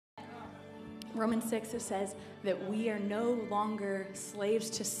Romans 6, it says that we are no longer slaves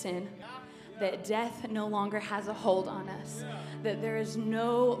to sin, that death no longer has a hold on us, that there is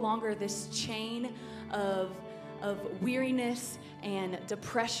no longer this chain of weariness and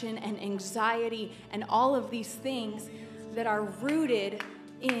depression and anxiety and all of these things that are rooted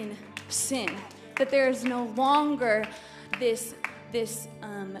in sin, that there is no longer this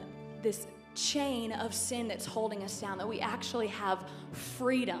chain of sin that's holding us down, that we actually have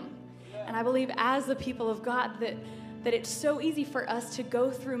freedom. And I believe as the people of God that it's so easy for us to go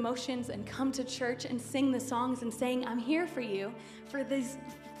through motions and come to church and sing the songs and saying, I'm here for you. For these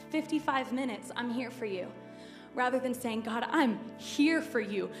 55 minutes, I'm here for you. Rather than saying, God, I'm here for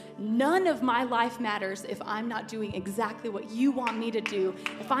you. None of my life matters if I'm not doing exactly what you want me to do,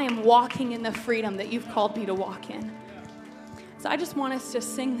 if I am walking in the freedom that you've called me to walk in. So I just want us to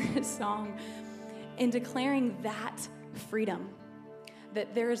sing this song in declaring that freedom,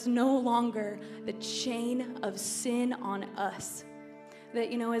 that there is no longer the chain of sin on us.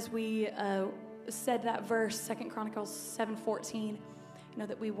 That, as we said that verse, 2 Chronicles 7:14,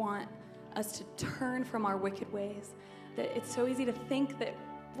 that we want us to turn from our wicked ways. That it's so easy to think that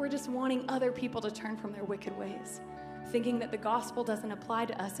we're just wanting other people to turn from their wicked ways, thinking that the gospel doesn't apply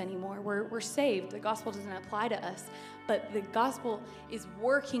to us anymore. We're saved. The gospel doesn't apply to us. But the gospel is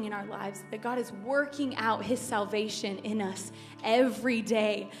working in our lives, that God is working out his salvation in us every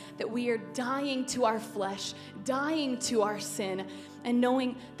day, that we are dying to our flesh, dying to our sin, and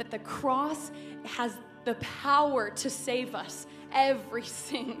knowing that the cross has the power to save us every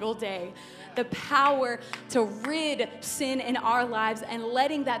single day, the power to rid sin in our lives, and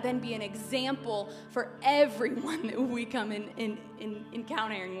letting that then be an example for everyone that we come in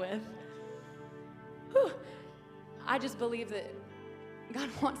encountering with. Whew. I just believe that God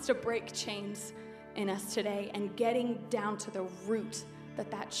wants to break chains in us today, and getting down to the root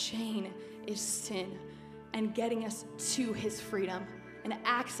that chain is sin, and getting us to his freedom and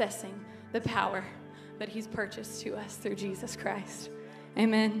accessing the power that he's purchased to us through Jesus Christ.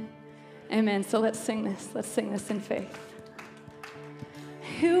 Amen. Amen. So let's sing this. Let's sing this in faith.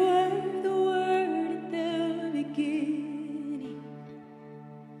 You were the word at the beginning,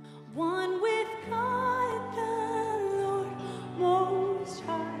 one with God the Lord Most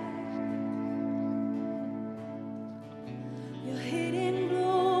High. Your hidden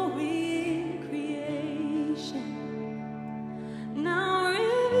glory in creation, now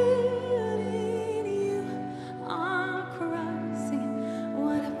revealed in you are Christ. Singing,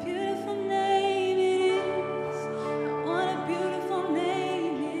 what a beautiful name it is. What a beautiful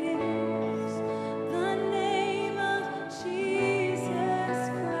name it is. The name of Jesus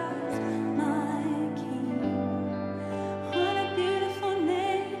Christ, my King. What a beautiful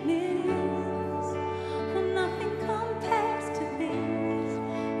name it is. Oh, nothing compares to this.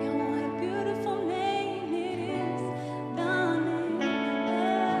 Yeah, what a beautiful name it is. The name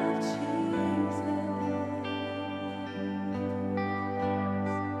of Jesus.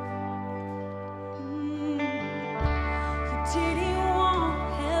 You didn't want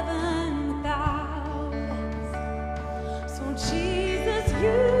heaven without us. So Jesus,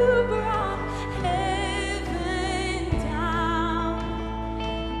 you brought heaven down.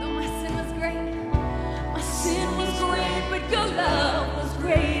 Though my sin was great, but your love was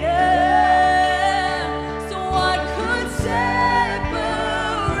greater. So what could separate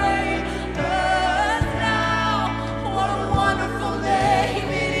us now? What a wonderful name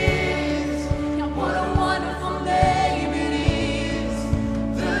it is. Yeah, what a wonderful name it is.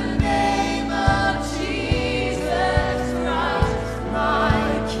 The name of Jesus Christ, my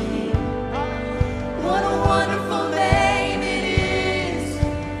King. What a wonderful name it is.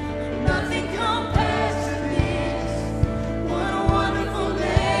 Nothing compares to this. What a wonderful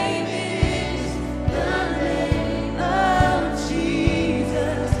name it is. The name of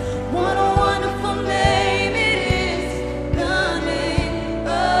Jesus. What a wonderful name it is. The name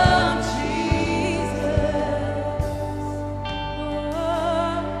of Jesus.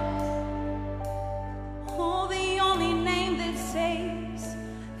 Oh, the only name that saves,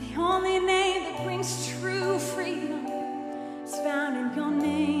 the only name that brings true freedom is found in your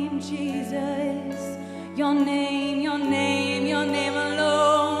name, Jesus. Your name, your name, your name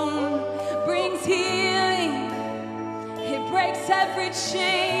alone brings healing. It breaks every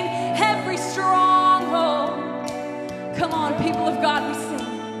chain, every stronghold. Come on, people of God, we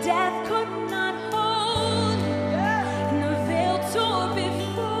sing. Death could not hold you, and the veil tore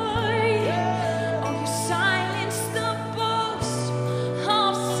before you. Oh, you silenced the boast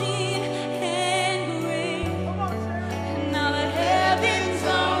of sin and grave. And now the heavens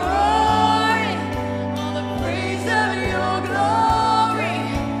are roaring, all the praise of your glory.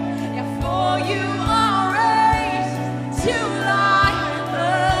 Yeah, for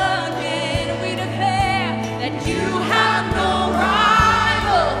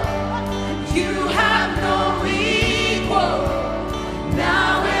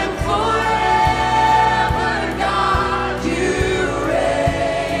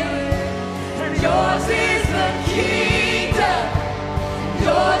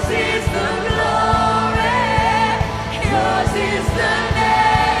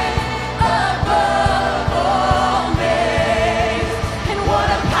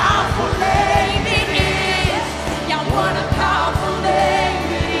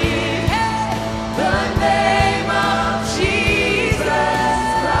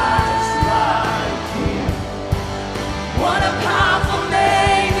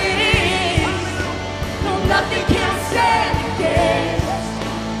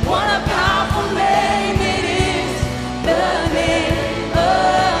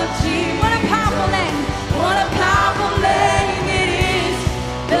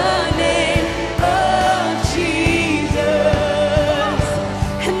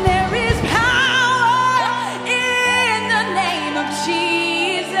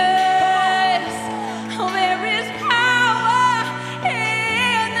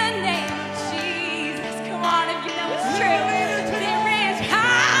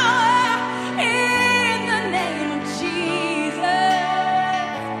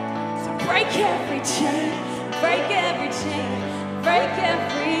break every chain, break every chain, break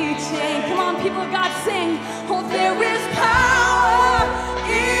every chain. Come on, people of God, sing. Oh, there is power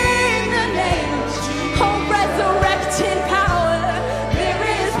in the name of Jesus. Oh, resurrecting power. There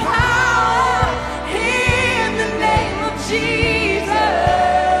is power in the name of Jesus.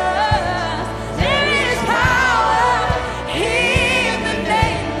 There is power in the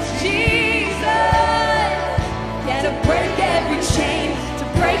name of Jesus. Yeah, to break every chain, to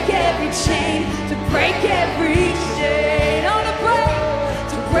break every chain, to break every chain. Oh,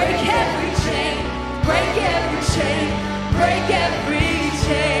 to break every chain, break every chain, break every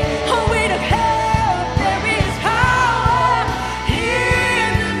chain. Oh, we declare there is power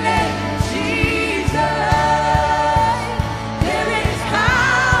in the name of Jesus. There is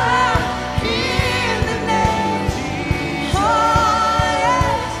power in the name of Jesus. Oh,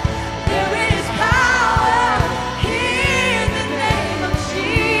 yes. There is power in the name of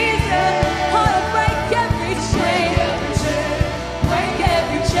Jesus. Oh, to break every chain, break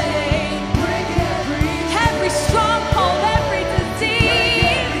every chain, break every stronghold, every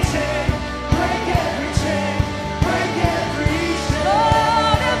disease. Break every chain, break every chain.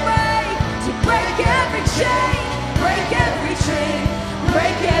 Oh, to break every chain, break every chain,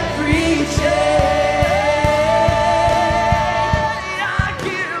 break every chain. I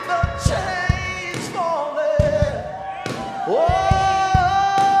hear the chains falling.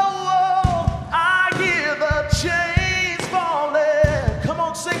 Oh, I hear the chains falling. Come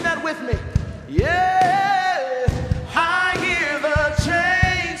on, sing that with me. Yeah, I hear the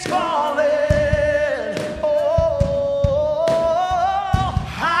chains falling. Oh,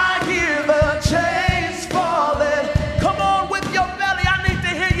 I hear the chains falling. Come on with your belly, I need to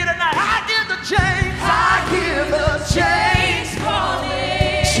hear you tonight. I hear the chains. I hear the chains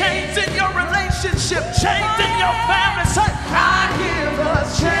falling. Chains in your relationship, chains